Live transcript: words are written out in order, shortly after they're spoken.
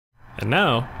And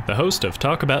now, the host of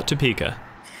Talk About Topeka.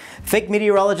 Fake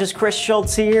meteorologist Chris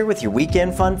Schultz here with your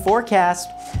weekend fun forecast.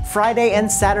 Friday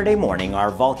and Saturday morning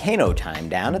are volcano time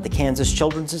down at the Kansas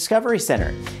Children's Discovery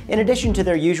Center. In addition to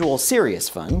their usual serious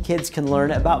fun, kids can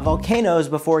learn about volcanoes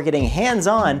before getting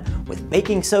hands-on with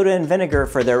baking soda and vinegar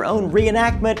for their own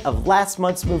reenactment of last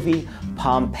month's movie,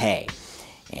 Pompeii.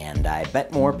 And I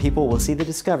bet more people will see the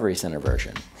Discovery Center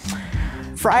version.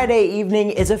 Friday evening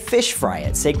is a fish fry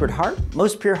at Sacred Heart,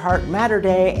 Most Pure Heart Matter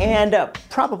Day, and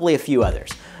probably a few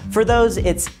others. For those,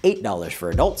 it's $8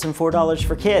 for adults and $4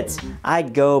 for kids.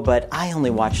 I'd go, but I only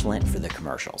watch Lent for the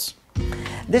commercials.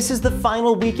 This is the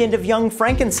final weekend of Young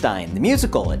Frankenstein, the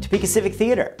musical at Topeka Civic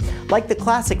Theater. Like the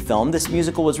classic film, this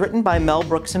musical was written by Mel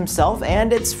Brooks himself,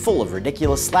 and it's full of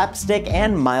ridiculous slapstick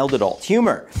and mild adult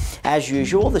humor. As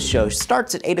usual, the show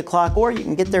starts at 8 o'clock, or you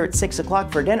can get there at 6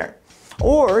 o'clock for dinner.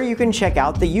 Or you can check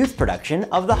out the youth production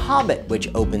of The Hobbit,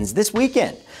 which opens this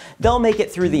weekend. They'll make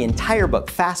it through the entire book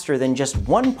faster than just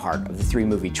one part of the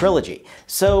three-movie trilogy,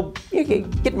 so you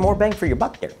get more bang for your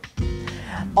buck there.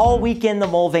 All weekend, the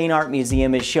Mulvane Art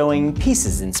Museum is showing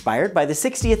pieces inspired by the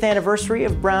 60th anniversary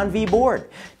of Brown v. Board.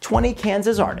 20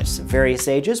 Kansas artists of various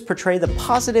ages portray the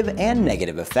positive and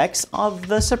negative effects of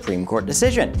the Supreme Court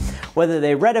decision, whether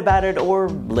they read about it or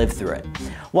lived through it.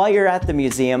 While you're at the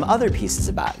museum, other pieces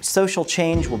about social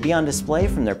change will be on display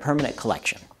from their permanent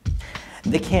collection.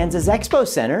 The Kansas Expo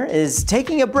Center is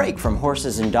taking a break from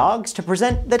horses and dogs to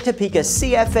present the Topeka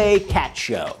CFA Cat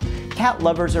Show. Cat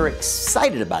lovers are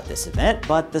excited about this event,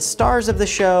 but the stars of the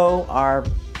show are,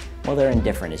 well, they're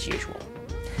indifferent as usual.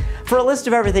 For a list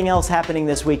of everything else happening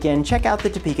this weekend, check out the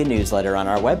Topeka newsletter on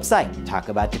our website,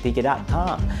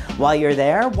 talkabouttopeka.com. While you're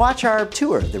there, watch our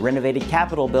tour of the renovated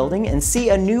Capitol building and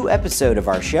see a new episode of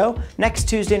our show next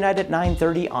Tuesday night at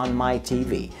 9:30 on my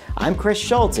TV. I'm Chris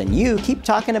Schultz, and you keep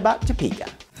talking about Topeka.